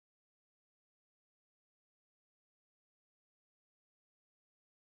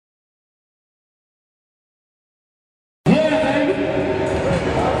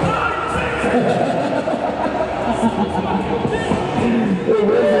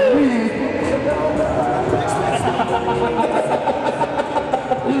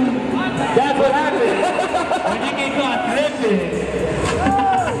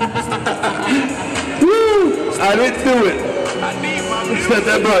I didn't do it.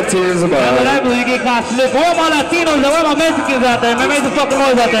 That brought tears of my eyes. You get caught slipping. Where my Latinos and where my Mexicans out there, man? Make some fucking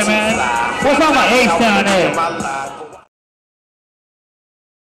noise out there, man. What's all my A's down there?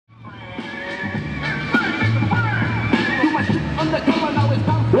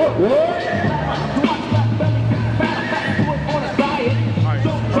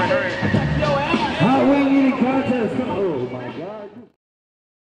 Hot wing eating contest. Oh my God.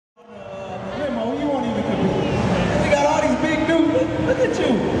 Limo, you won't even compete. We got all these big dudes. Look at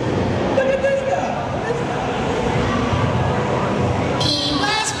you. Look at this guy.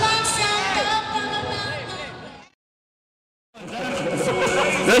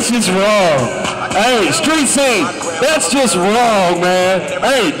 That's just wrong. Hey, street scene. That's just wrong, man.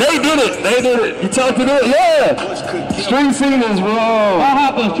 Hey, they did it. They did it. You talked to them? Yeah. Street scene is wrong. All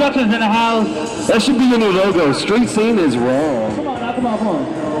hot constructions in the house. That should be your new logo. Street scene is wrong. Come on now, come on, come on.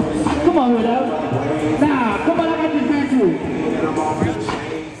 Come on with that. Nah, come on.